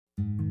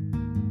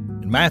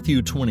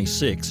Matthew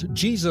 26,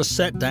 Jesus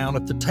sat down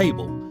at the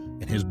table,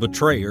 and his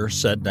betrayer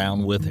sat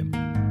down with him.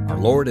 Our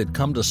Lord had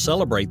come to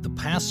celebrate the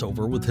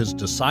Passover with his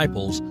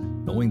disciples,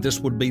 knowing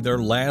this would be their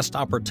last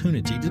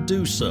opportunity to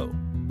do so.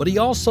 But he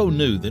also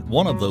knew that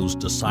one of those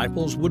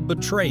disciples would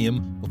betray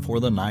him before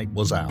the night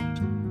was out.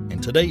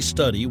 In today's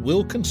study,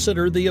 we'll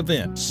consider the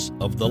events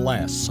of the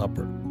Last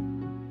Supper.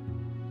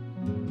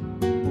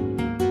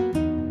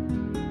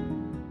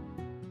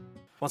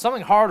 When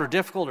something hard or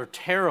difficult or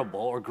terrible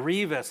or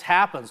grievous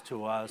happens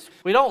to us,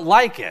 we don't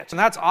like it, and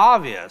that's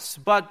obvious.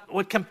 But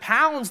what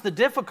compounds the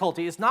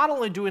difficulty is not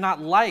only do we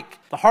not like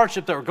the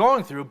hardship that we're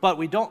going through, but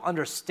we don't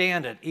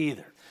understand it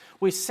either.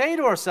 We say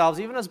to ourselves,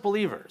 even as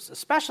believers,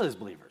 especially as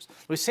believers,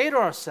 we say to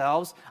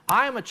ourselves,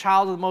 I am a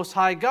child of the Most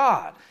High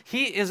God.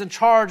 He is in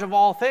charge of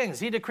all things.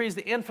 He decrees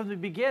the end from the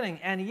beginning,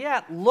 and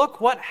yet, look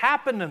what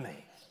happened to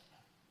me.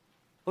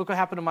 Look what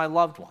happened to my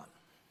loved one.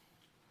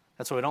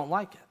 That's why we don't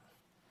like it.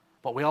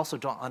 But we also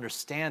don't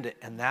understand it,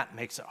 and that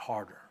makes it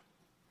harder.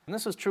 And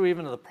this was true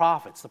even of the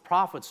prophets. The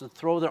prophets would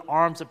throw their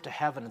arms up to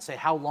heaven and say,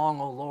 how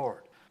long, O Lord?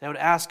 They would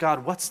ask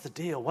God, what's the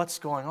deal? What's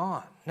going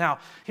on? Now,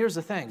 here's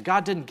the thing.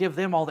 God didn't give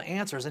them all the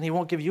answers, and he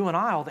won't give you and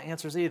I all the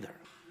answers either,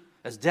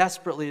 as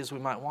desperately as we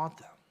might want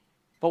them.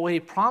 But what he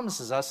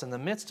promises us in the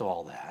midst of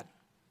all that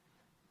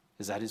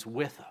is that he's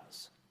with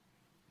us.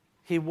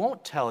 He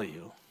won't tell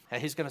you that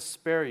he's going to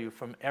spare you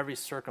from every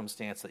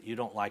circumstance that you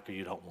don't like or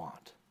you don't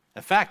want.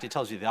 In fact, he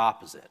tells you the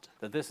opposite,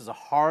 that this is a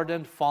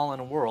hardened,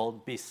 fallen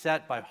world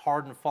beset by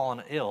hardened,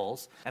 fallen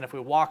ills, and if we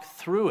walk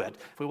through it,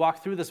 if we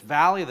walk through this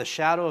valley of the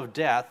shadow of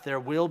death, there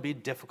will be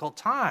difficult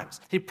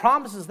times. He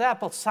promises that,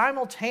 but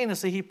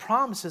simultaneously, he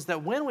promises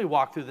that when we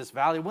walk through this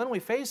valley, when we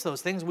face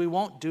those things, we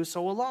won't do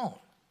so alone,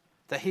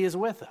 that he is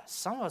with us.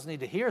 Some of us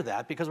need to hear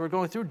that because we're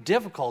going through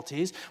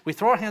difficulties. We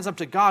throw our hands up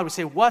to God. We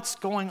say, what's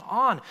going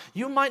on?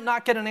 You might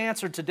not get an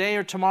answer today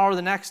or tomorrow or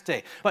the next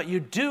day, but you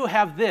do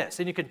have this,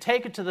 and you can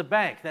take it to the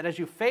bank, that as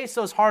you face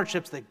those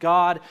hardships, that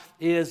God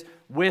is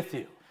with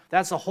you.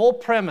 That's the whole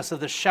premise of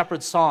the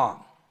shepherd's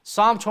song.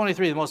 Psalm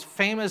 23, the most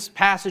famous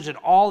passage in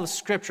all of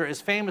Scripture, is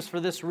famous for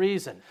this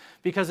reason,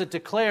 because it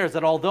declares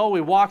that although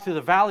we walk through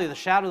the valley of the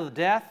shadow of the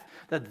death,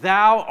 that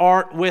thou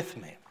art with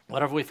me.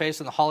 Whatever we face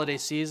in the holiday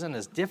season,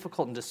 as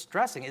difficult and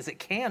distressing as it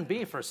can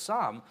be for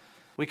some,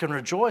 we can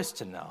rejoice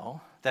to know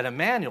that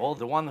Emmanuel,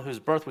 the one whose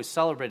birth we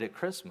celebrate at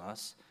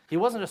Christmas, he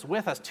wasn't just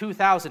with us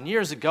 2,000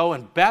 years ago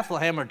in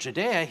Bethlehem or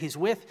Judea, he's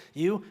with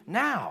you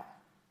now.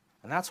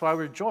 And that's why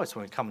we rejoice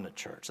when we come to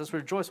church. That's why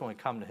we rejoice when we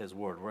come to his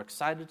word. We're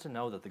excited to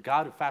know that the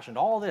God who fashioned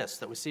all this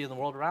that we see in the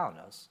world around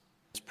us,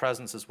 his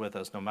presence is with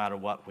us no matter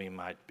what we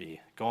might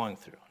be going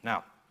through.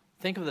 Now,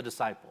 think of the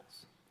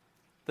disciples.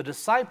 The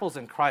disciples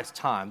in Christ's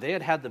time, they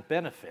had the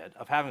benefit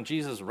of having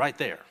Jesus right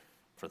there.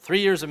 For 3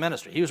 years of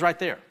ministry, he was right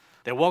there.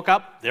 They woke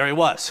up, there he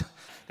was.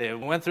 They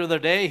went through their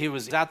day, he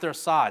was at their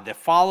side. They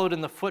followed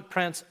in the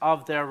footprints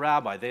of their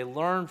rabbi. They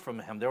learned from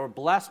him. They were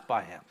blessed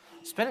by him.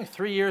 Spending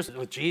 3 years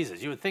with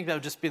Jesus, you would think that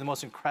would just be the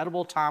most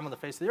incredible time on the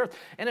face of the earth.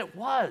 And it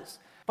was.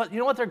 But you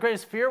know what their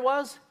greatest fear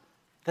was?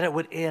 That it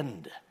would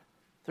end.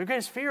 Their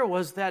greatest fear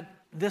was that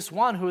this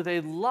one who they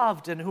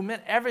loved and who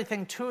meant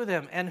everything to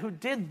them and who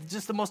did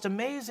just the most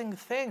amazing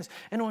things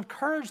and who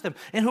encouraged them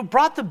and who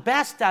brought the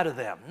best out of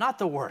them, not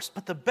the worst,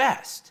 but the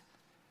best.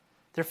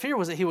 Their fear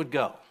was that he would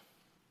go.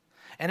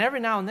 And every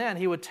now and then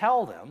he would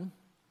tell them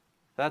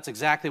that's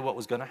exactly what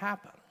was going to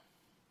happen.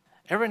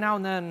 Every now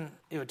and then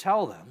he would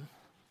tell them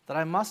that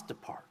I must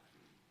depart,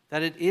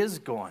 that it is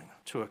going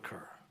to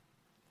occur.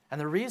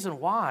 And the reason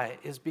why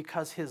is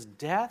because his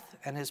death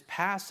and his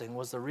passing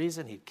was the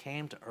reason he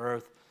came to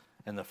earth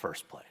in the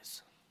first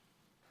place.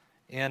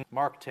 In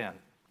Mark 10,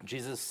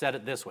 Jesus said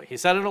it this way. He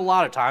said it a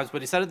lot of times,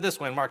 but he said it this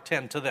way in Mark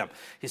 10 to them.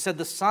 He said,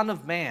 the Son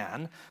of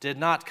Man did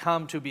not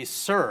come to be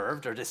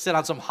served or to sit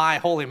on some high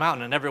holy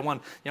mountain and everyone,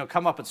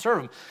 come up and serve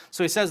him.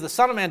 So he says, the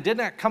Son of Man did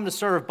not come to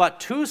serve, but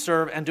to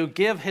serve and to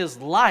give his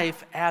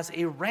life as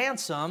a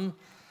ransom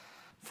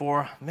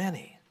for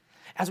many.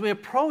 As we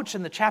approach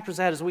in the chapters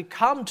ahead, as we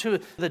come to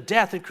the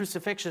death and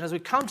crucifixion, as we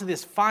come to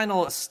these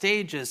final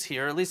stages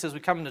here, at least as we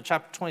come into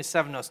chapter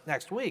 27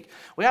 next week,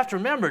 we have to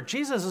remember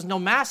Jesus is no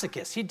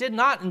masochist. He did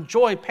not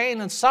enjoy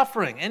pain and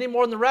suffering any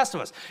more than the rest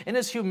of us. In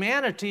his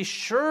humanity,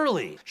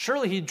 surely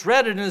he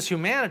dreaded in his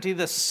humanity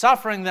the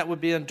suffering that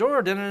would be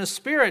endured, and in his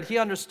spirit, he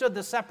understood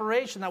the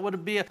separation that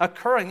would be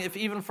occurring if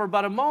even for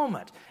but a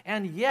moment.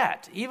 And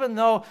yet, even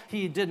though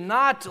he did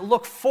not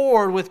look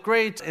forward with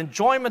great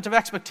enjoyment of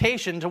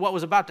expectation to what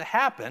was about to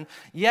happen,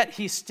 yet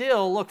he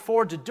still looked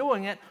forward to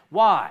doing it.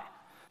 Why?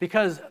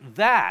 Because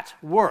that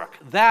work,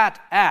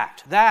 that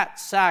act, that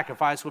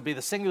sacrifice would be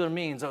the singular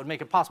means that would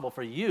make it possible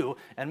for you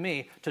and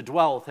me to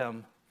dwell with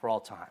him for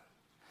all time.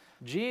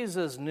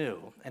 Jesus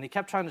knew, and he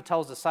kept trying to tell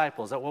his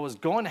disciples that what was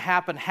going to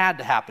happen had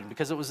to happen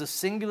because it was a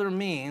singular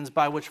means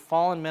by which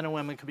fallen men and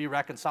women could be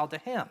reconciled to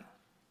him,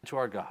 to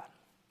our God.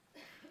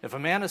 If a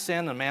man has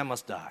sinned, then a man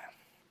must die.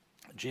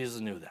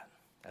 Jesus knew that.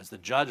 As the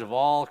judge of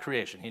all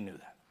creation, he knew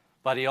that.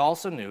 But he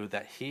also knew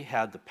that he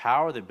had the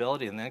power, the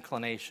ability, and the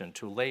inclination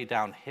to lay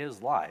down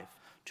his life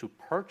to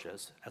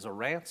purchase as a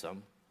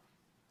ransom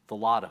the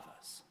lot of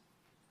us.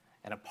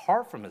 And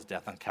apart from his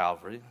death on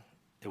Calvary,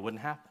 it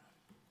wouldn't happen.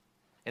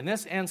 In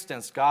this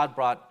instance, God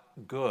brought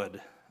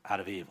good out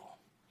of evil.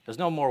 There's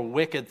no more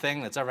wicked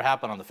thing that's ever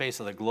happened on the face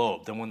of the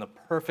globe than when the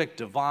perfect,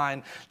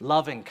 divine,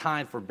 loving,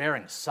 kind,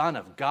 forbearing Son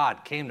of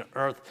God came to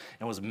earth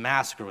and was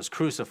massacred, was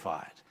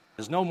crucified.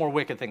 There's no more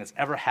wicked thing that's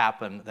ever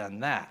happened than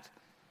that.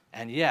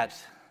 And yet,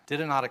 did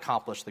it not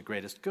accomplish the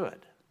greatest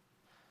good?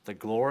 The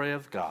glory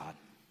of God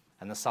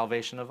and the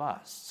salvation of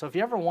us. So if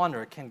you ever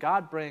wonder, can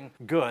God bring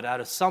good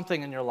out of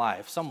something in your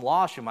life, some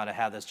loss you might have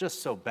had that's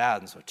just so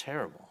bad and so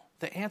terrible?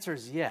 The answer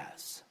is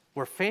yes.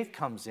 Where faith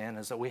comes in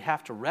is that we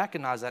have to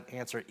recognize that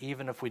answer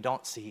even if we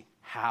don't see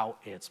how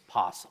it's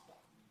possible.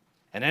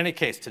 In any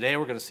case, today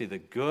we're going to see the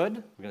good.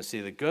 We're going to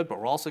see the good, but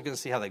we're also going to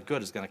see how that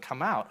good is going to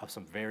come out of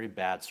some very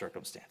bad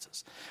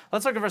circumstances.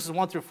 Let's look at verses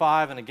 1 through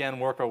 5 and again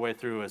work our way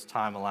through as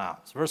time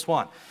allows. Verse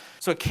 1.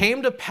 So it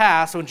came to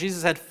pass when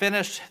Jesus had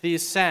finished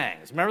these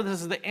sayings. Remember,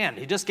 this is the end.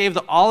 He just gave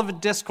the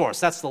Olivet Discourse.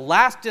 That's the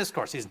last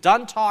discourse. He's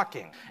done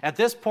talking. At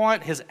this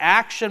point, his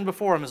action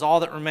before him is all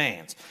that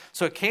remains.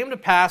 So it came to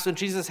pass when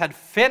Jesus had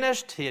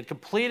finished, he had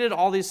completed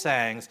all these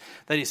sayings,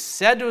 that he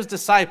said to his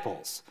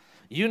disciples,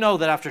 "You know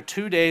that after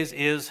 2 days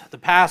is the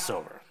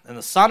Passover, and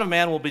the Son of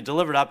Man will be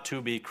delivered up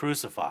to be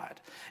crucified."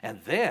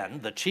 And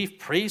then the chief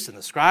priests and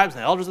the scribes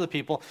and the elders of the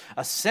people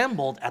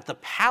assembled at the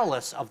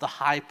palace of the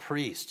high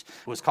priest,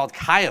 who was called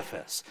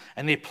Caiaphas,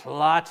 and they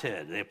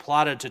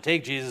plotted to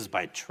take Jesus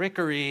by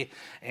trickery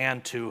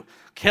and to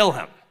kill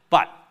him.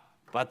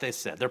 But they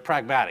said, they're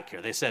pragmatic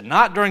here, they said,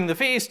 not during the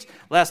feast,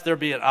 lest there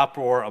be an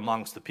uproar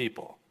amongst the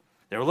people.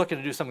 They were looking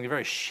to do something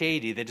very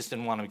shady, they just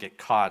didn't want to get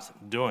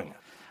caught doing it.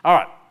 All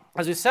right.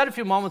 As we said a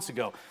few moments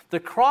ago, the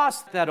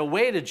cross that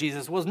awaited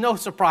Jesus was no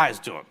surprise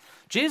to him.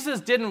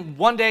 Jesus didn't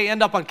one day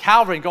end up on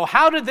Calvary and go,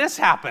 how did this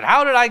happen?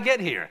 How did I get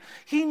here?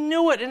 He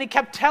knew it, and he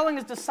kept telling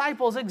his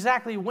disciples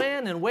exactly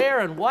when and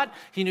where and what.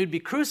 He knew he'd be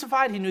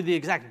crucified. He knew the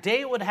exact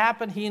day it would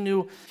happen. He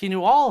knew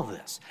all of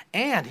this.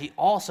 And he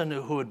also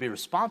knew who would be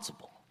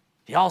responsible.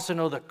 He also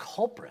knew the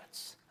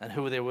culprits and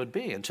who they would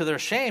be. And to their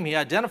shame, he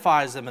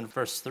identifies them in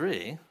verse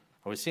 3,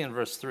 or we see in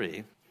verse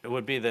 3, it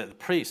would be the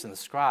priests and the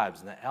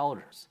scribes and the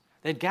elders.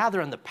 They'd gather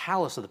in the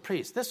palace of the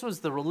priests. This was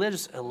the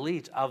religious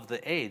elite of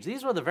the age.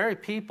 These were the very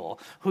people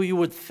who you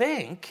would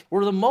think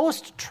were the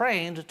most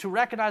trained to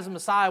recognize the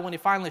Messiah when he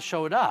finally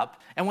showed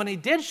up. And when he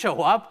did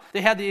show up,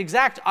 they had the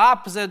exact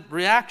opposite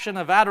reaction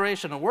of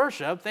adoration and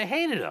worship. They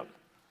hated him.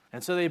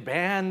 And so they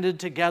banded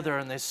together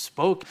and they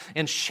spoke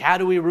in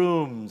shadowy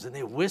rooms and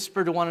they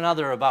whispered to one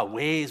another about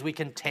ways we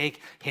can take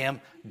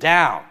him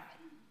down.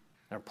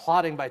 They're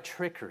plotting by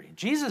trickery.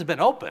 Jesus had been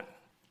open.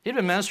 He'd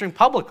been ministering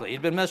publicly.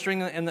 He'd been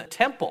ministering in the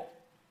temple.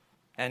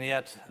 And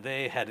yet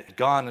they had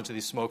gone into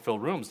these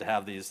smoke-filled rooms to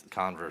have these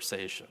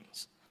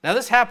conversations. Now,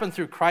 this happened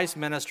through Christ's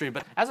ministry,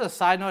 but as a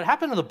side note, it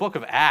happened in the book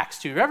of Acts,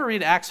 too. You ever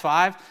read Acts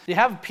 5? You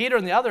have Peter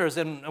and the others,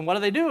 and what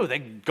do? They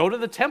go to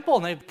the temple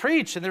and they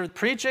preach, and they're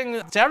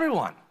preaching to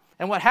everyone.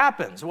 And what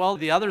happens? Well,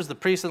 the others, the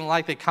priests and the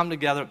like, they come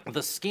together with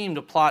a scheme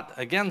to plot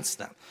against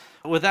them.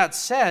 With that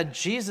said,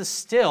 Jesus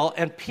still,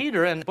 and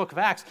Peter in the book of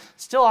Acts,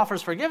 still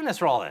offers forgiveness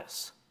for all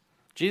this.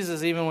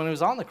 Jesus, even when he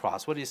was on the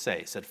cross, what did he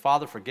say? He said,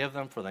 "Father, forgive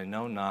them, for they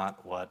know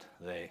not what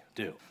they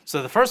do."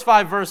 So the first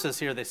 5 verses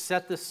here, they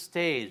set the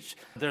stage.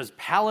 There's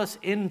palace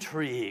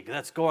intrigue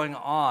that's going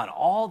on.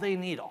 All they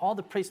need, all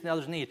the priests and the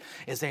others need,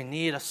 is they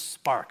need a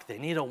spark. They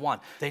need a one.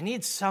 They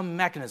need some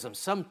mechanism,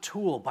 some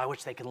tool by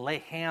which they can lay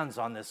hands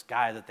on this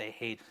guy that they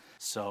hate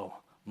so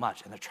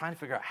much. And they're trying to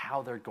figure out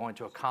how they're going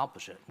to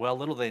accomplish it. Well,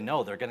 little they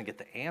know, they're going to get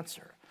the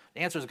answer.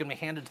 The answer is going to be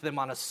handed to them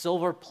on a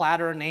silver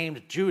platter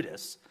named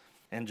Judas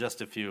in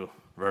just a few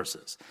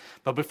verses.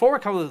 But before we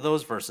come to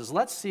those verses,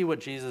 let's see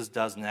what Jesus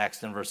does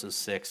next in verses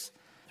 6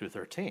 through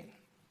 13.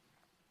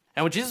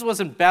 And when Jesus was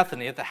in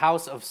Bethany at the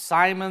house of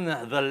Simon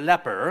the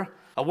leper,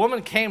 a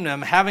woman came to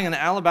him having an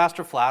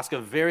alabaster flask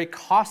of very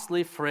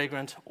costly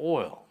fragrant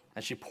oil,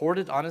 and she poured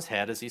it on his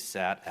head as he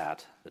sat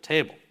at the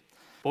table.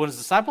 But when his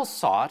disciples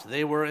saw it,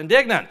 they were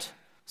indignant,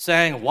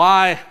 saying,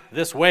 "Why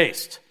this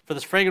waste? For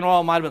this fragrant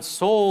oil might have been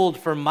sold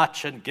for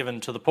much and given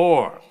to the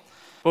poor."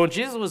 But when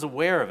Jesus was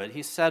aware of it,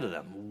 he said to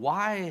them,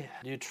 "Why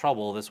do you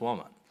trouble this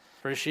woman?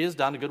 For she has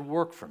done a good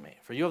work for me.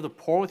 For you have the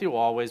poor with you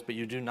always, but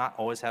you do not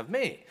always have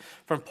me.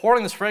 For in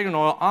pouring this fragrant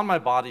oil on my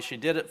body, she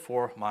did it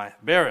for my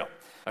burial.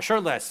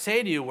 Assuredly, I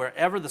say to you,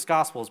 wherever this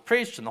gospel is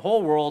preached in the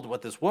whole world,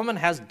 what this woman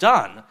has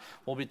done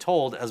will be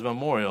told as a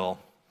memorial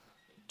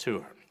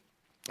to her."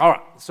 All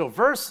right, so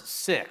verse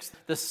 6,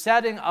 the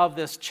setting of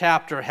this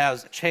chapter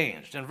has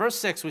changed. In verse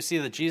 6, we see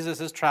that Jesus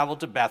has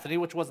traveled to Bethany,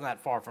 which wasn't that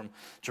far from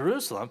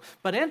Jerusalem.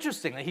 But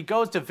interestingly, he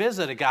goes to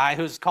visit a guy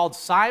who's called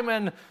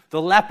Simon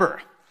the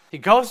leper. He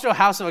goes to a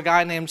house of a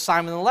guy named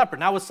Simon the leper.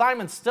 Now, was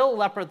Simon still a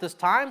leper at this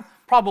time?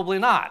 Probably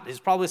not.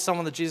 He's probably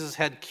someone that Jesus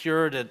had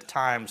cured at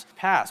times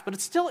past. But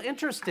it's still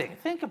interesting.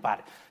 Think about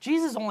it.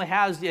 Jesus only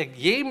has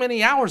yay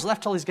many hours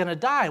left till he's going to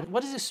die.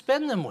 What does he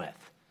spend them with?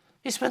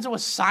 He spends it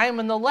with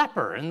Simon the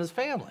leper and his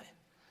family.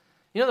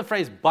 You know the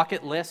phrase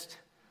bucket list?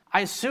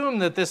 I assume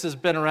that this has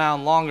been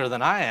around longer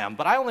than I am,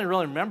 but I only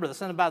really remember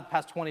this in about the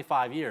past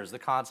 25 years, the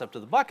concept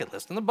of the bucket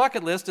list. And the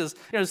bucket list is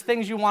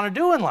things you want to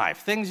do in life,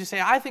 things you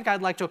say, I think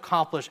I'd like to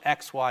accomplish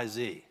X, Y,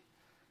 Z.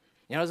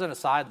 As an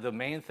aside, the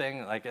main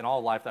thing like in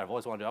all life that I've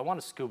always wanted to do, I want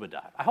to scuba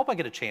dive. I hope I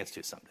get a chance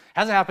to someday.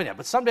 Hasn't happened yet,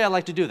 but someday I'd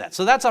like to do that.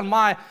 So that's on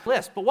my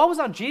list. But what was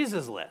on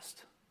Jesus'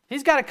 list?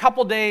 He's got a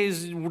couple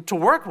days to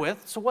work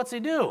with, so what's he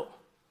do?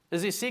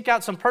 Does he seek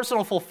out some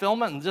personal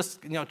fulfillment and just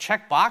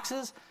check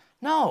boxes?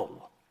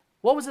 No.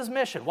 What was his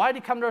mission? Why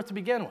did he come to earth to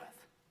begin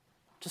with?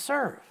 To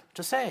serve,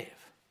 to save,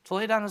 to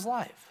lay down his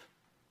life.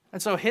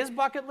 And so his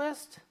bucket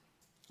list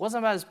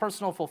wasn't about his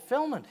personal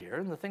fulfillment here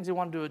and the things he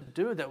wanted to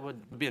do that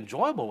would be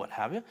enjoyable, what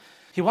have you.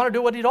 He wanted to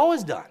do what he'd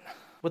always done.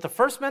 With the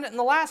first minute and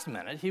the last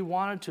minute, he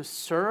wanted to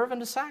serve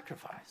and to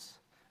sacrifice.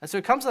 And so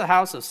he comes to the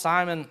house of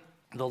Simon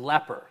the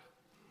leper.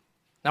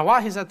 Now,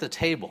 while he's at the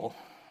table,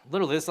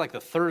 literally, it's like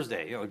the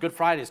Thursday, Good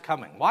Friday is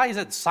coming. While he's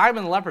at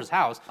Simon the leper's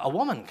house, a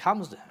woman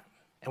comes to him.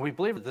 And we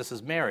believe that this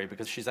is Mary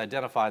because she's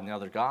identified in the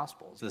other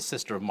Gospels, the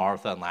sister of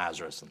Martha and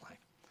Lazarus and like.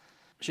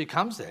 She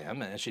comes to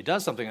him and she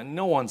does something that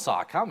no one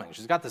saw coming.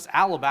 She's got this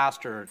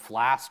alabaster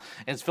flask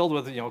and it's filled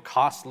with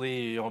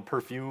costly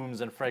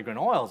perfumes and fragrant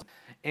oils.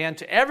 And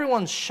to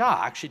everyone's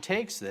shock, she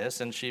takes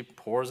this and she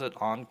pours it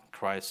on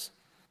Christ's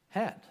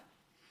head.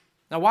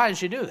 Now, why did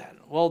she do that?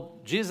 Well,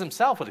 Jesus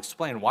himself would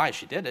explain why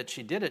she did it.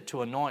 She did it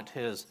to anoint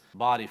his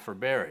body for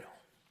burial.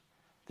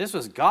 This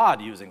was God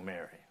using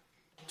Mary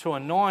to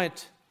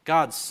anoint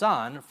God's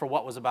Son for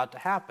what was about to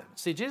happen.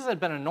 See, Jesus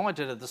had been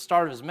anointed at the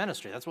start of his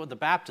ministry. That's what the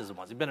baptism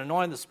was. He'd been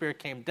anointed, the Spirit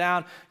came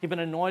down. He'd been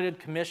anointed,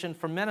 commissioned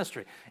for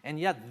ministry. And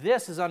yet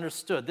this is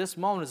understood, this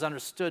moment is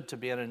understood to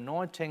be an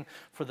anointing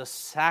for the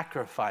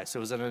sacrifice. It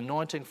was an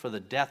anointing for the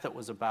death that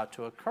was about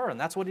to occur. And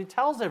that's what he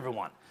tells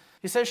everyone.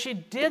 He says, she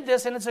did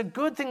this, and it's a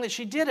good thing that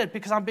she did it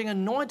because I'm being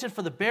anointed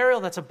for the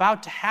burial that's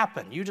about to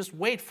happen. You just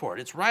wait for it.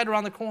 It's right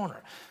around the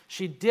corner.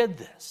 She did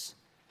this.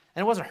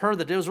 And it wasn't her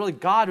that did it. It was really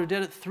God who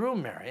did it through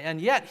Mary. And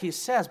yet, he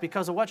says,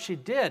 because of what she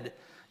did,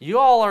 you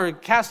all are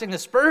casting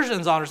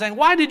aspersions on her, saying,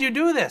 why did you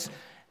do this?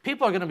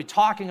 People are going to be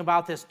talking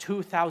about this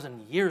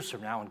 2,000 years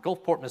from now in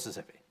Gulfport,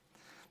 Mississippi.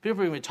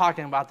 People are going to be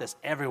talking about this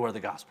everywhere the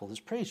gospel is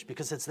preached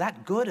because it's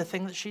that good a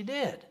thing that she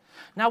did.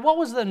 Now, what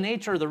was the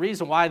nature or the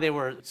reason why they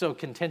were so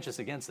contentious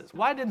against this?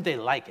 Why didn't they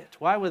like it?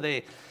 Why were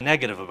they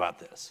negative about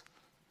this?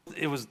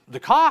 It was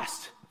the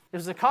cost. It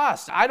was the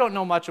cost. I don't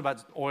know much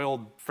about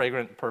oiled,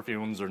 fragrant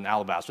perfumes or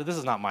alabaster. This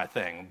is not my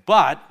thing.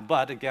 But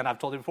again, I've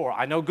told you before,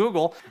 I know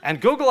Google,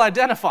 and Google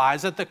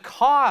identifies that the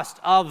cost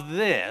of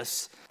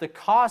this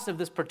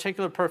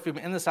particular perfume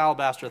in this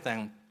alabaster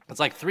thing, it's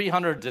like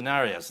 300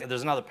 denarius.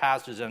 There's another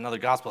passage in another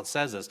gospel that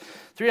says this.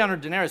 300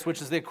 denarius, which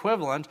is the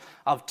equivalent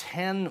of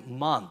 10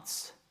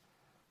 months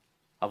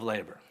of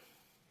labor.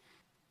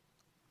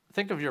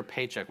 Think of your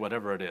paycheck,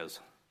 whatever it is,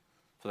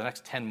 for the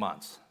next 10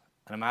 months.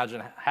 And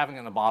imagine having it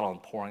in a bottle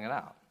and pouring it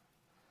out.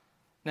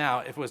 Now,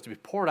 if it was to be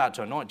poured out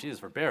to anoint Jesus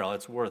for burial,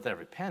 it's worth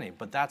every penny,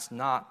 but that's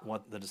not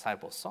what the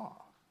disciples saw.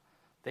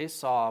 They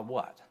saw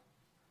what?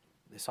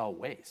 They saw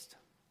waste.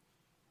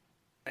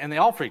 And they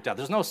all freaked out.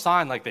 There's no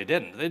sign like they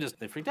didn't.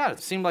 They freaked out.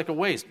 It seemed like a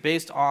waste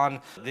based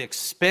on the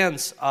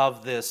expense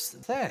of this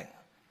thing.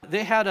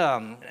 They had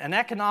an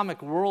economic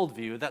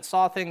worldview that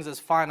saw things as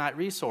finite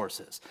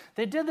resources.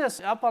 They did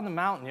this up on the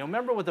mountain.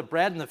 Remember with the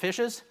bread and the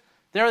fishes?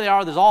 There they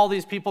are, there's all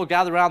these people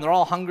gathered around, they're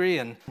all hungry,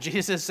 and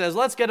Jesus says,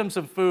 let's get them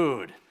some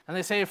food. And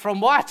they say, from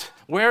what?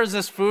 Where is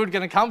this food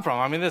going to come from?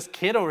 I mean, this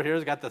kid over here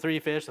has got the 3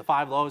 fish, the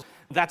 5 loaves.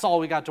 That's all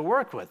we got to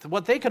work with.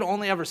 What they could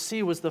only ever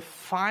see was the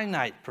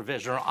finite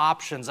provision or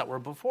options that were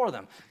before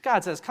them.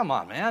 God says, come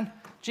on, man.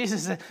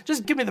 Jesus said,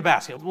 just give me the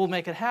basket. We'll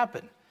make it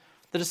happen.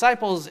 The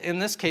disciples, in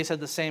this case, had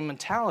the same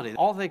mentality.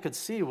 All they could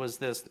see was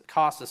this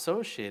cost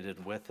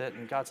associated with it,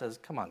 and God says,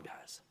 come on,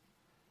 guys.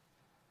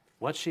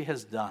 What she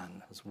has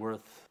done is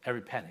worth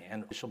every penny,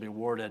 and she'll be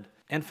rewarded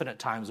infinite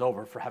times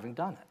over for having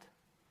done it.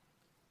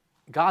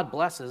 God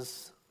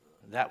blesses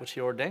that which he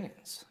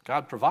ordains.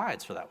 God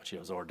provides for that which he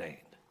has ordained.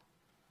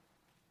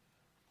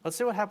 Let's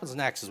see what happens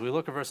next as we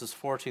look at verses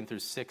 14 through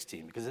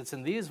 16, because it's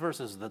in these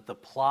verses that the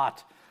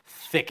plot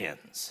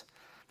thickens.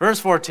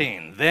 Verse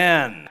 14,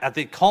 then, at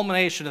the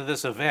culmination of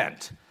this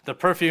event, the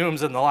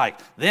perfumes and the like,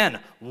 then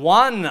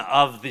one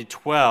of the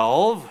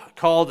 12,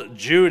 called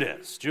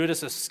Judas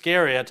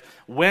Iscariot,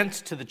 went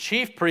to the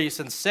chief priests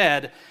and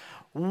said,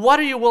 what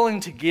are you willing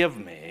to give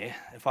me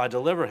if I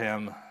deliver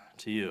him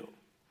to you?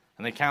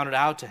 And they counted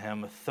out to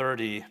him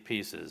 30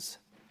 pieces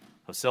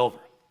of silver.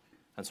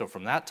 And so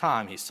from that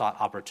time, he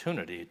sought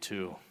opportunity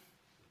to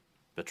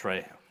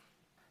betray him.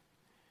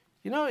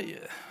 You know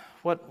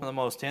what the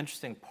most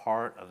interesting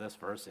part of this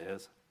verse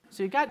is?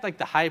 So you got like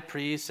the high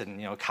priest and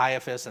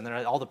Caiaphas and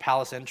all the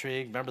palace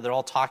intrigue. Remember, they're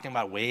all talking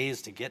about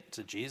ways to get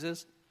to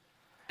Jesus.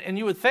 And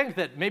you would think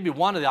that maybe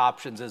one of the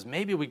options is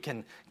maybe we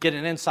can get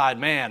an inside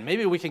man.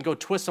 Maybe we can go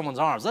twist someone's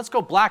arms. Let's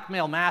go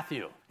blackmail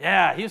Matthew.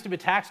 Yeah, he used to be a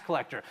tax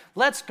collector.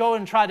 Let's go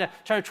and try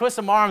to twist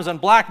some arms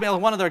and blackmail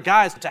one of their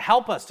guys to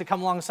help us, to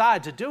come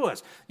alongside, to do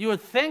us. You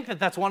would think that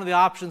that's one of the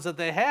options that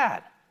they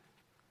had.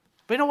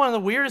 But you know one of the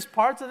weirdest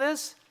parts of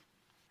this?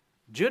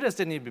 Judas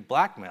didn't need to be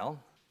blackmailed.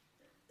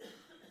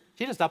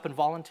 He just up and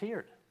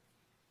volunteered.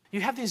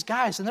 You have these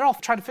guys, and they're all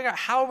trying to figure out,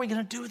 how are we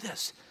going to do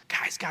this?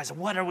 Guys,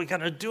 what are we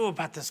going to do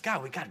about this guy?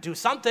 We got to do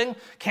something.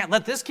 Can't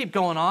let this keep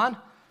going on.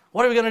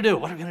 What are we going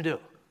to do?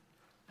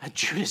 And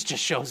Judas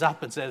just shows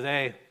up and says,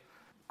 hey,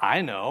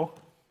 I know.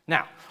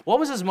 Now, what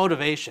was his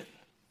motivation?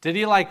 Did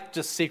he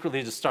just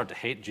secretly start to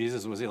hate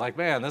Jesus? Was he like,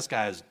 man, this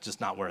guy is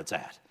just not where it's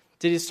at?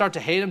 Did he start to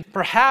hate him?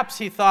 Perhaps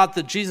he thought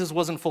that Jesus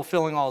wasn't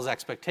fulfilling all his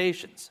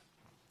expectations.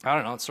 I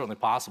don't know. It's certainly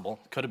possible.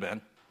 Could have been.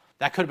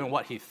 That could have been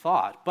what he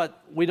thought,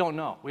 but we don't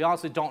know. We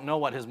honestly don't know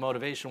what his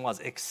motivation was,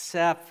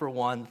 except for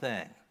one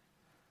thing.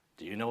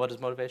 Do you know what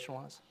his motivation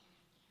was?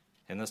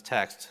 In this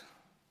text,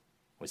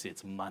 we see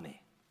it's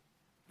money.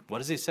 What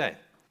does he say?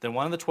 Then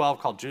one of the 12,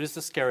 called Judas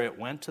Iscariot,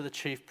 went to the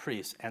chief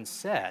priests and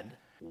said,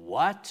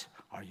 what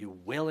are you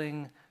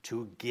willing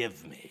to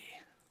give me?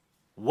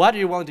 What are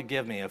you willing to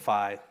give me if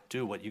I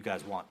do what you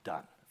guys want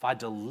done? If I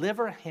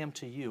deliver him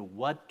to you,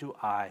 what do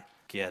I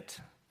get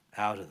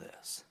out of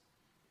this?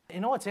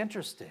 You know what's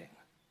interesting?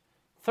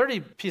 30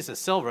 pieces of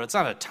silver, it's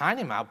not a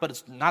tiny amount, but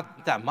it's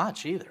not that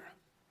much either.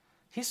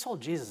 He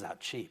sold Jesus out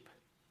cheap.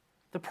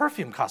 The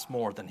perfume cost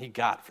more than he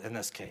got in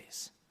this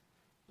case.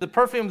 The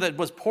perfume that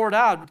was poured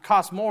out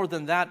cost more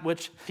than that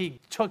which he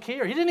took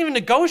here. He didn't even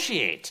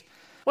negotiate.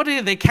 What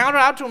did they counted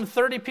out to him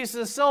 30 pieces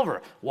of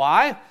silver?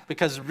 Why?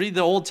 Because read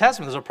the Old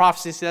Testament. There's a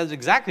prophecy that says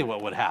exactly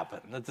what would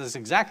happen. That is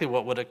exactly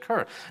what would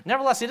occur.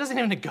 Nevertheless, he doesn't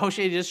even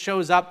negotiate. He just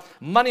shows up.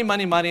 Money.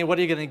 What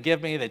are you going to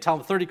give me? They tell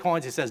him 30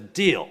 coins. He says,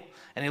 deal.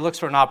 And he looks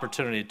for an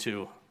opportunity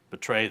to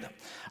betray them.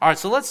 All right,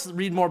 so let's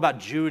read more about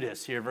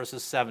Judas here,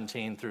 verses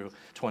 17 through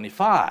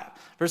 25.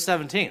 Verse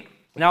 17.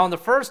 Now on the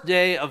first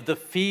day of the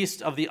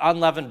feast of the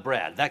unleavened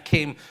bread, that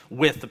came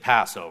with the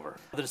Passover,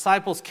 the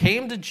disciples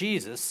came to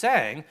Jesus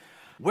saying,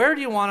 where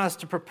do you want us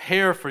to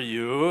prepare for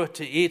you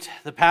to eat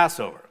the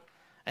Passover?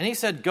 And he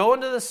said, go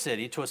into the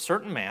city to a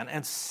certain man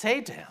and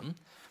say to him,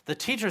 the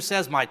teacher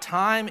says, my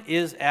time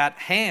is at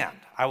hand.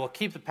 I will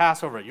keep the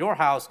Passover at your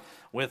house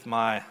with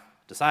my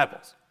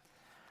disciples.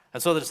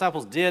 And so the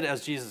disciples did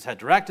as Jesus had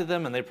directed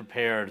them, and they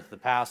prepared the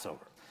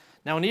Passover.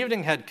 Now when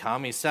evening had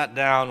come, he sat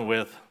down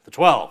with the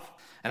 12.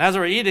 And as they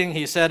were eating,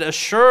 he said,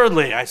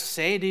 assuredly, I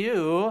say to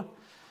you,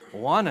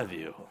 one of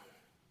you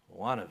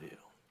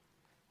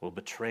will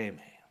betray me.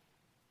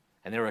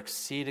 And they were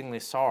exceedingly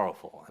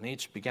sorrowful. And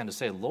each began to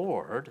say,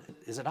 Lord,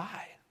 is it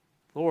I?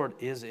 Lord,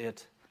 is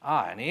it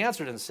I? And he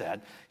answered and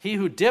said, he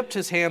who dipped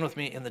his hand with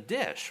me in the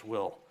dish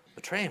will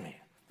betray me.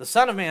 The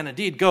Son of Man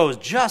indeed goes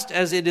just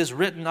as it is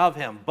written of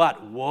him,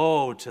 but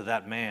woe to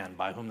that man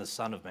by whom the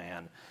Son of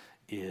Man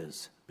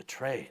is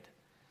betrayed.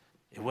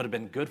 It would have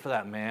been good for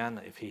that man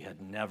if he had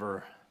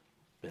never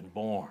been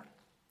born.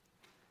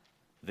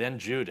 Then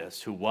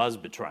Judas, who was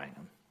betraying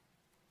him,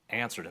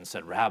 answered and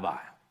said, Rabbi,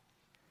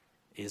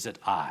 is it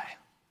I?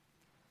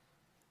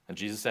 And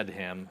Jesus said to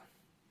him,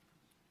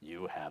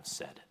 you have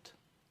said it.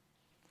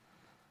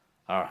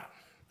 All right.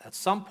 At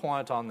some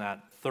point on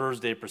that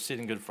Thursday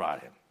preceding Good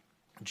Friday,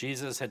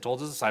 Jesus had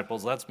told his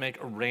disciples, let's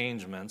make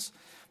arrangements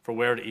for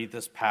where to eat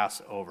this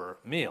Passover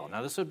meal.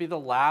 Now, this would be the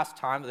last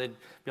time that they'd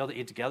be able to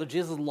eat together.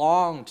 Jesus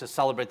longed to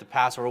celebrate the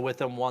Passover with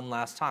them one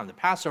last time. The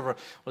Passover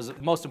was the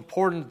most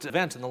important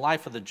event in the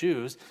life of the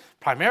Jews,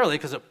 primarily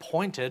because it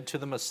pointed to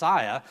the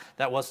Messiah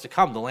that was to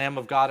come, the Lamb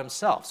of God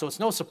himself. So it's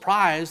no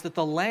surprise that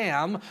the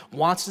Lamb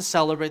wants to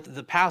celebrate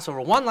the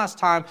Passover one last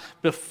time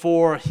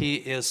before he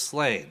is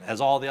slain, as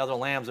all the other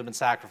lambs have been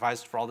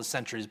sacrificed for all the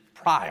centuries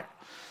prior.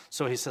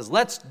 So he says,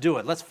 let's do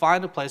it. Let's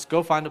find a place.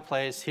 Go find a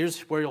place.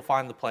 Here's where you'll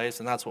find the place.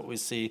 And that's what we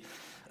see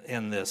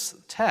in this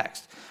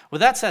text.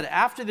 With that said,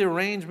 after the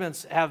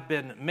arrangements have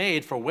been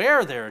made for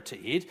where they're to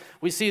eat,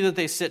 we see that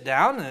they sit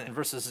down in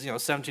verses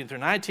 17 through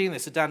 19. They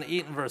sit down to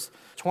eat in verse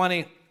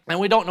 20. And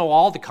we don't know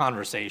all the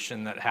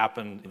conversation that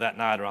happened that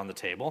night around the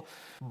table.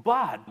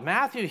 But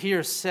Matthew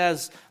here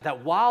says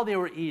that while they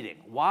were eating,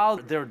 while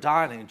they were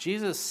dining,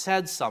 Jesus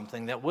said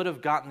something that would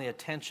have gotten the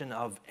attention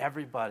of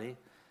everybody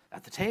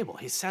at the table.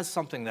 He says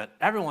something that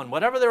everyone,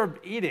 whatever they were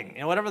eating,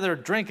 whatever they were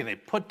drinking, they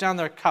put down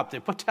their cup,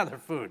 they put down their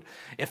food.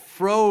 It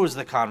froze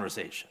the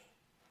conversation.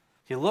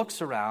 He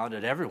looks around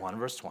at everyone,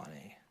 verse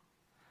 20,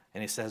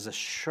 and he says,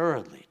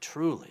 assuredly,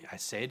 truly, I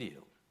say to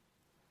you,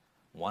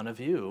 one of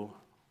you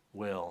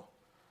will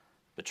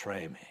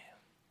betray me.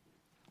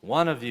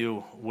 One of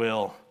you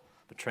will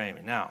betray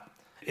me. Now,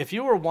 if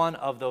you were one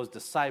of those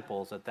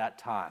disciples at that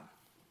time,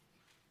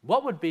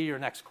 what would be your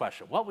next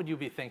question? What would you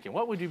be thinking?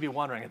 What would you be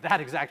wondering at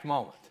that exact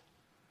moment?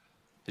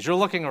 As you're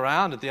looking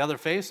around at the other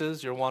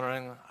faces, you're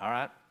wondering, all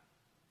right,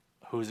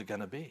 who's it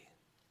going to be?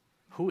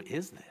 Who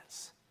is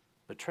this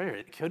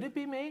betrayer? Could it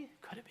be me?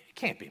 Could it be? It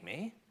can't be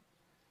me.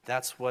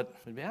 That's what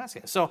we'd be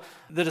asking. So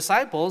the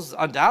disciples,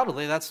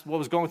 undoubtedly, that's what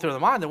was going through their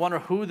mind. They wonder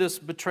who this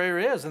betrayer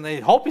is, and they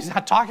hope he's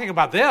not talking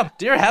about them.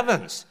 Dear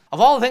heavens,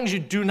 of all the things you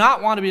do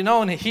not want to be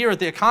known here at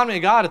the economy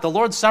of God, at the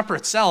Lord's Supper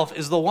itself,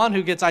 is the one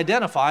who gets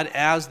identified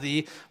as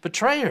the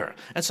betrayer.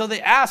 And so they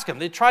ask him.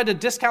 They try to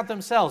discount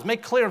themselves,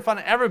 make clear in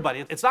front of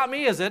everybody. It's not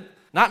me, is it?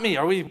 Not me.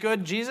 Are we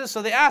good, Jesus?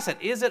 So they asked it,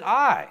 is it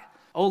I,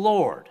 O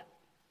Lord?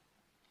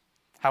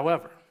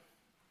 However,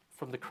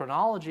 from the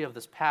chronology of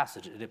this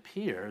passage, it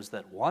appears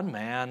that one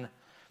man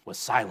was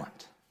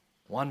silent.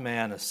 One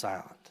man is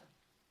silent.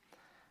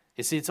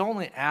 You see, it's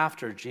only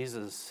after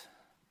Jesus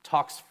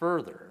talks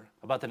further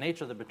about the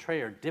nature of the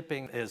betrayer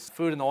dipping his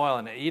food in the oil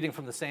and eating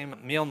from the same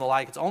meal and the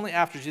like. It's only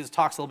after Jesus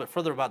talks a little bit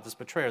further about this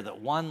betrayer that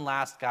one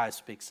last guy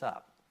speaks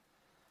up.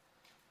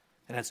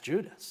 And that's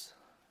Judas.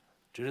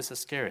 Judas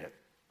Iscariot.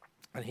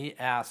 And he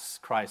asks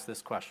Christ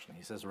this question.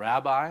 He says,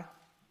 Rabbi,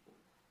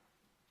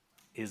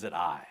 is it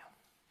I?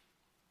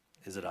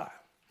 Is it I?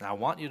 Now I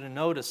want you to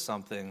notice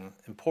something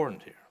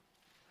important here.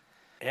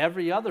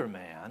 Every other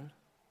man,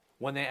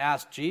 when they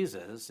asked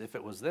Jesus if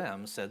it was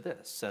them, said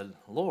this, said,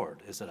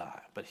 Lord, is it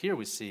I? But here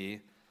we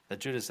see that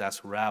Judas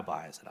asked,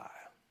 Rabbi, is it I?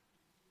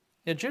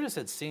 You know, Judas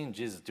had seen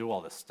Jesus do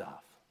all this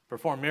stuff,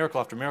 perform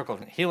miracle after miracle,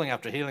 healing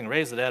after healing,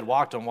 raise the dead,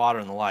 walked on water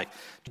and the like.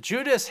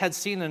 Judas had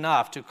seen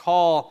enough to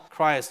call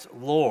Christ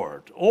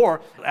Lord,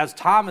 or as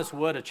Thomas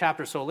would a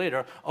chapter or so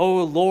later,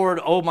 oh Lord,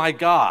 oh my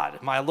God,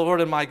 my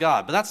Lord and my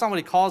God. But that's not what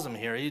he calls him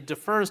here. He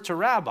defers to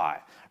Rabbi.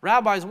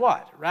 Rabbi is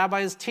what?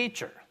 Rabbi is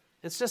teacher.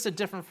 It's just a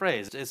different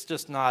phrase. It's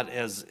just not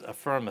as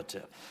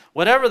affirmative.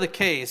 Whatever the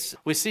case,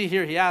 we see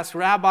here he asks,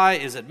 Rabbi,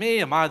 is it me?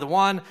 Am I the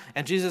one?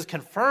 And Jesus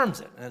confirms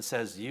it. And it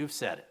says, you've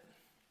said it.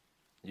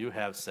 You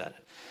have said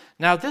it.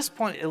 Now at this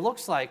point, it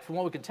looks like, from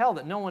what we can tell,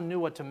 that no one knew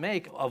what to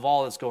make of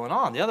all that's going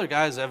on. The other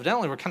guys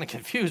evidently were kind of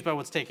confused by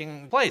what's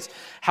taking place.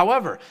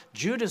 However,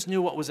 Judas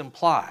knew what was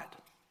implied.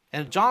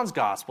 And John's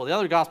gospel, the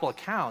other gospel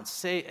accounts,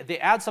 say they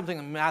add something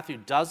that Matthew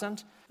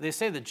doesn't. They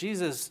say that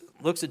Jesus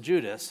looks at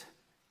Judas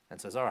and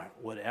says, all right,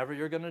 whatever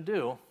you're going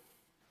to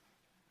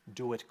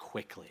do it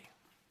quickly.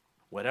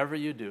 Whatever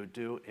you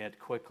do it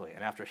quickly.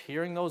 And after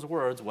hearing those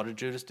words, what did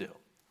Judas do?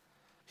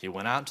 He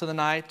went out into the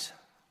night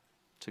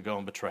to go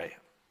and betray him.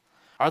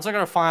 All right, let's look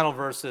at our final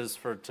verses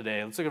for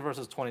today. Let's look at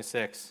verses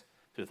 26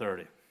 through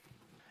 30.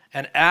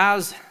 And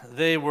as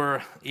they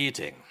were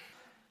eating,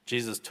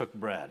 Jesus took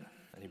bread,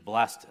 and he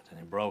blessed it, and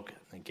he broke it,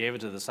 and he gave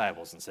it to the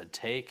disciples and said,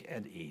 take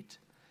and eat.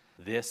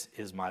 This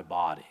is my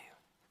body.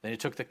 Then he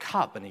took the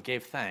cup and he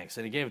gave thanks,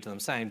 and he gave it to them,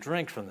 saying,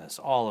 drink from this,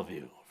 all of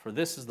you, for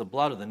this is the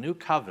blood of the new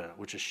covenant,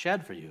 which is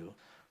shed for you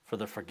for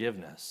the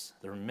forgiveness,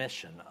 the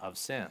remission of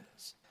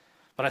sins.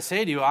 But I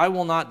say to you, I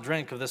will not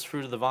drink of this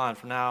fruit of the vine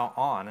from now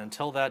on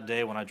until that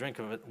day when I drink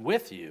of it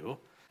with you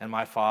in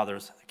my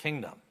Father's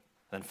kingdom.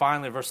 Then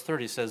finally, verse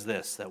 30 says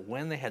this, that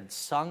when they had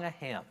sung a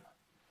hymn,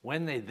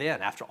 when they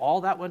then, after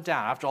all that went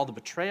down, after all the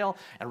betrayal,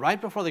 and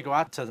right before they go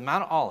out to the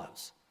Mount of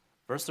Olives,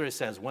 verse 30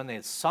 says, when they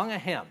had sung a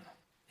hymn,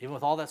 even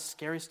with all that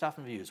scary stuff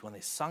in views, when they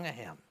sung a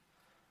hymn,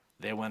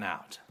 they went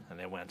out and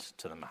they went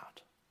to the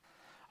mount.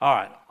 All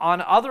right,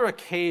 on other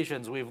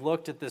occasions, we've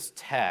looked at this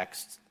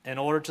text in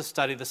order to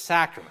study the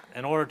sacrament,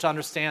 in order to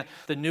understand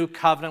the new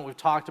covenant. We've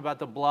talked about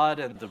the blood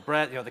and the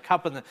bread, the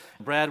cup and the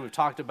bread. We've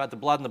talked about the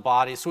blood and the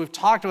body. So we've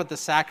talked about the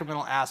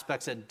sacramental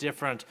aspects at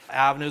different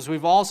avenues.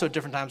 We've also at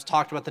different times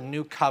talked about the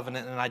new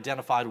covenant and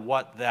identified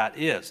what that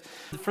is.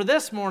 For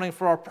this morning,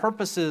 for our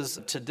purposes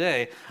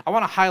today, I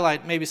want to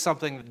highlight maybe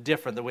something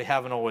different that we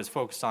haven't always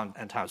focused on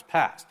in times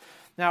past.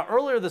 Now,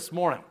 earlier this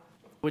morning,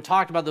 we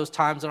talked about those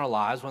times in our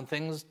lives when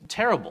things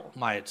terrible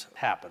might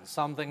happen.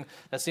 Something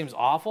that seems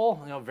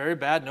awful, very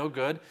bad, no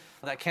good,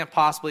 that can't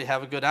possibly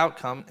have a good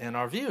outcome in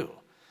our view.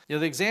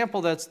 The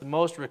example that's the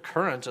most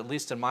recurrent, at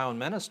least in my own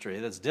ministry,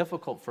 that's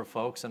difficult for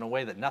folks in a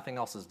way that nothing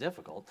else is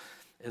difficult,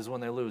 is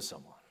when they lose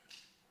someone.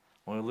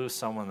 When we lose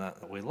someone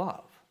that we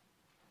love.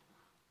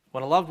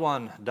 When a loved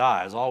one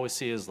dies, all we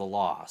see is the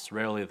loss,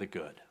 rarely the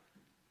good.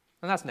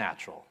 And that's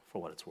natural, for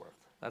what it's worth.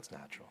 That's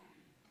natural.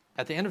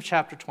 At the end of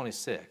chapter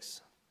 26,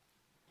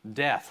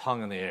 death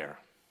hung in the air.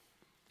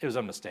 It was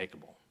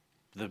unmistakable.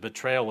 The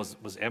betrayal was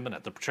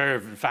imminent. The betrayer,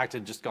 in fact,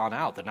 had just gone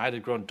out. The night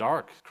had grown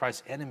dark.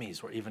 Christ's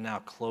enemies were even now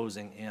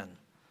closing in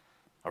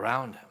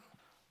around him.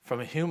 From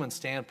a human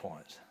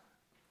standpoint,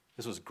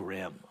 this was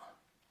grim.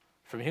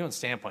 From a human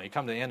standpoint, you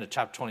come to the end of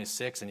chapter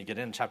 26 and you get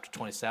into chapter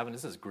 27,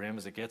 this is as grim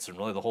as it gets in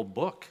really the whole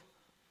book.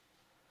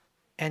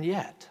 And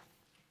yet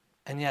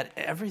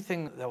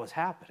everything that was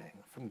happening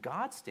from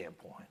God's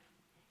standpoint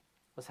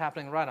was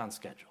happening right on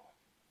schedule.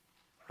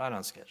 Right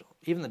on schedule,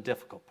 even the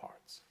difficult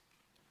parts.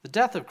 The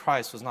death of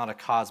Christ was not a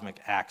cosmic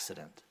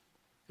accident.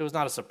 It was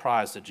not a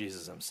surprise to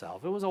Jesus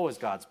himself. It was always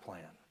God's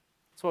plan.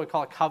 It's what we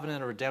call a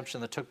covenant of redemption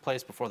that took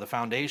place before the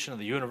foundation of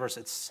the universe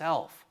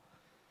itself.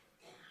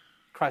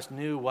 Christ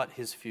knew what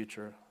his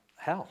future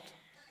held.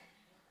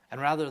 And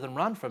rather than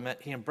run from it,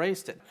 he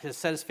embraced it. He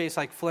set his face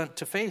like flint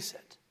to face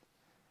it.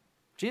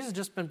 Jesus had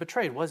just been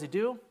betrayed. What does he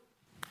do?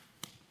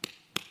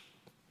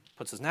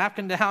 Puts his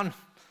napkin down,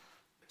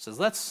 says,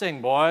 let's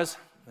sing, boys.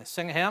 They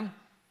sing a hymn,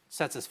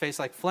 sets his face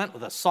like flint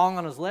with a song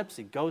on his lips.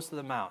 He goes to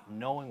the mount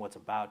knowing what's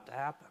about to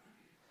happen.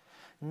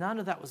 None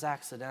of that was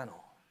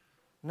accidental.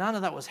 None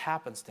of that was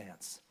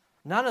happenstance.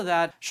 None of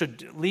that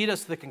should lead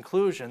us to the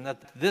conclusion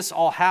that this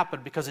all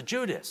happened because of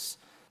Judas.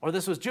 or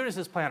this was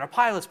Judas's plan, or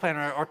Pilate's plan,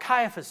 or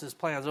Caiaphas'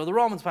 plans, or the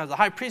Romans' plans, the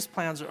high priest's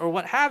plans, or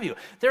what have you.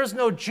 There's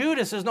no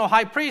Judas, there's no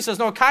high priest, there's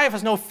no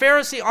Caiaphas, no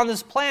Pharisee on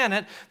this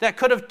planet that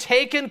could have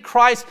taken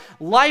Christ's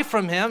life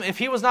from him if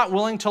he was not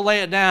willing to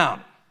lay it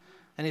down.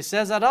 And he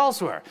says that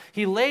elsewhere.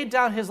 He laid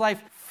down his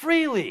life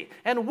freely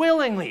and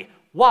willingly.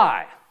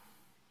 Why?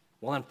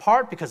 Well, in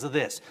part because of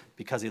this,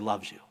 because he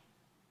loves you.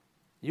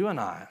 You and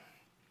I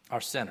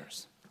are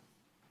sinners.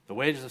 The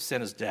wages of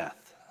sin is death.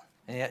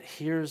 And yet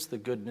here's the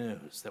good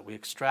news that we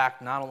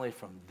extract not only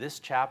from this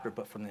chapter,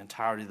 but from the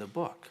entirety of the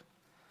book.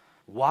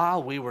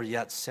 While we were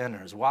yet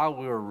sinners, while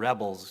we were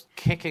rebels,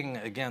 kicking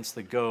against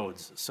the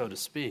goads, so to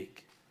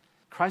speak,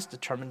 Christ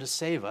determined to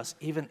save us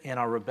even in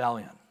our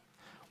rebellion.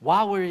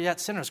 While we were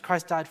yet sinners,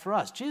 Christ died for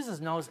us. Jesus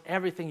knows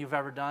everything you've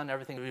ever done,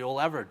 everything you'll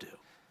ever do.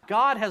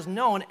 God has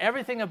known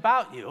everything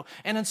about you,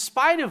 and in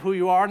spite of who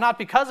you are, not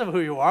because of who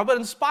you are, but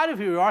in spite of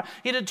who you are,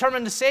 he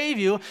determined to save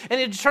you, and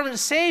he determined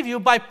to save you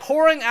by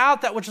pouring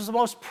out that which is the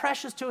most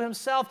precious to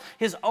himself,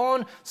 his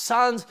own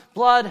son's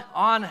blood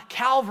on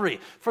Calvary.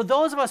 For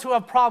those of us who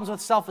have problems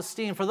with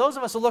self-esteem, for those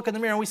of us who look in the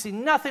mirror and we see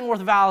nothing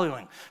worth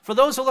valuing, for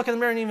those who look in the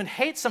mirror and even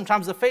hate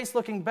sometimes the face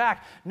looking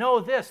back, know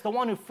this: the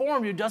one who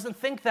formed you doesn't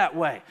think that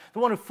way. The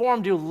one who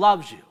formed you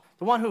loves you.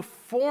 The one who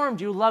formed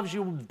you loves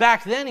you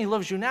back then, he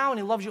loves you now, and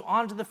he loves you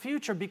on to the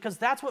future, because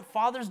that's what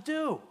fathers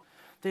do.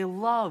 They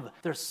love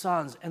their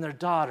sons and their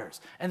daughters,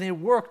 and they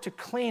work to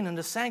clean and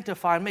to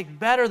sanctify and make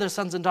better their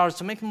sons and daughters,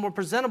 to make them more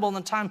presentable in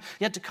the time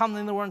yet to come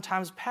than they were in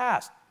times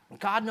past.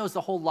 God knows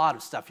the whole lot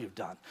of stuff you've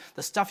done,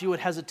 the stuff you would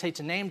hesitate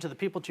to name to the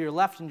people to your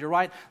left and your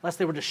right, lest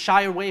they were to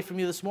shy away from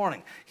you this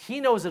morning. He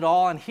knows it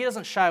all, and he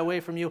doesn't shy away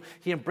from you.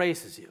 He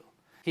embraces you.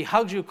 He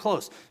hugs you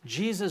close.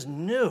 Jesus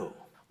knew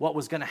what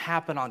was going to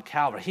happen on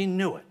Calvary. He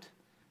knew it.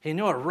 He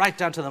knew it right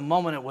down to the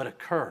moment it would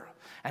occur.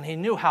 And he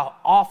knew how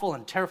awful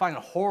and terrifying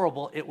and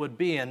horrible it would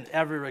be in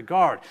every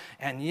regard.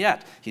 And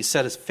yet, he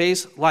set his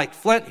face like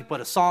flint, he put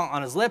a song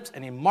on his lips,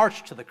 and he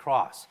marched to the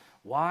cross.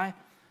 Why?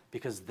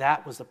 Because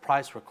that was the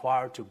price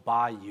required to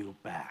buy you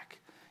back.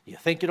 You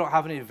think you don't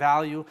have any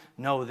value?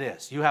 Know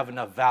this: you have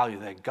enough value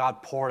that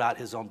God poured out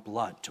his own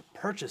blood to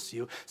purchase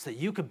you so that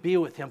you could be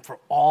with him for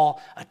all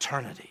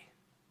eternity.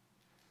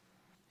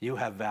 You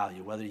have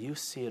value, whether you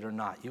see it or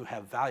not. You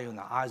have value in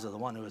the eyes of the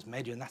one who has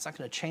made you, and that's not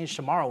going to change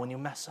tomorrow when you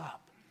mess up.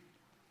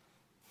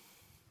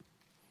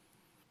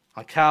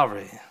 On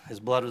Calvary, his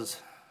blood was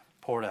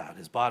poured out,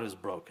 his body was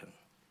broken,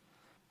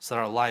 so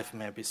that our life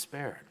may be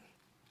spared.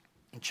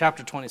 In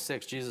chapter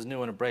 26, Jesus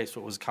knew and embraced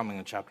what was coming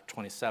in chapter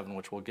 27,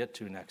 which we'll get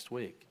to next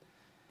week.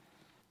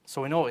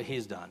 So we know what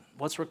he's done.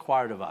 What's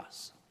required of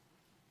us?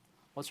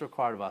 What's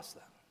required of us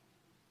then?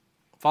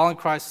 Following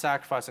Christ's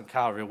sacrifice on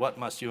Calvary, what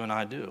must you and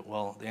I do?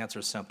 Well, the answer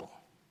is simple.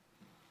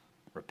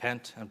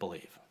 Repent and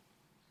believe.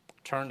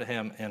 Turn to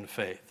him in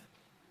faith.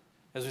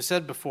 As we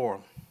said before,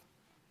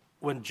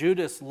 when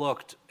Judas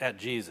looked at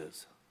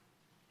Jesus,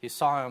 he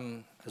saw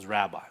him as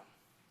rabbi.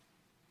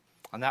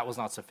 And that was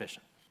not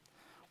sufficient.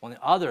 When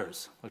the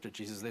others looked at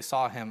Jesus, they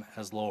saw him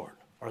as Lord.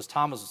 Or as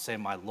Thomas would say,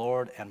 my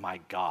Lord and my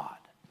God.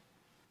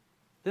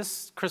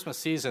 This Christmas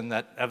season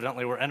that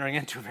evidently we're entering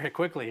into very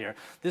quickly here,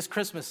 this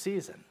Christmas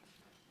season,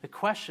 the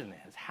question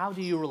is, how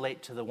do you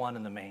relate to the one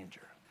in the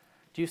manger?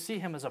 Do you see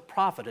him as a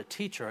prophet, a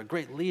teacher, a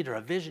great leader, a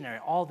visionary,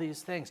 all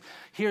these things?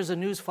 Here's a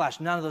news flash.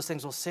 None of those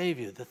things will save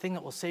you. The thing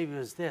that will save you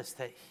is this,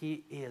 that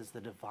he is the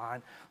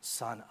divine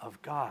Son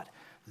of God.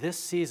 This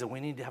season,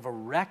 we need to have a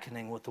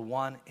reckoning with the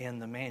one in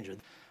the manger.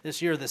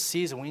 This year, this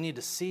season, we need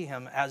to see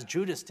him as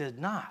Judas did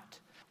not.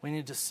 We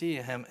need to see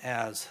him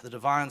as the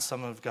divine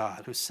Son of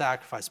God, whose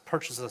sacrifice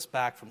purchases us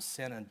back from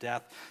sin and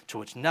death, to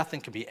which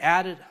nothing can be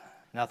added,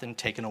 nothing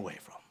taken away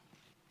from.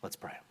 Let's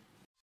pray.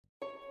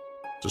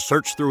 To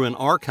search through an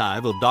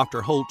archive of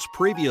Dr. Holt's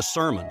previous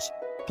sermons,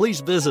 please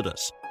visit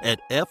us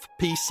at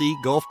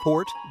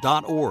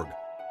fpcgulfport.org,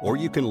 or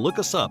you can look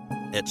us up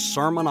at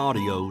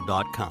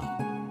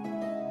sermonaudio.com.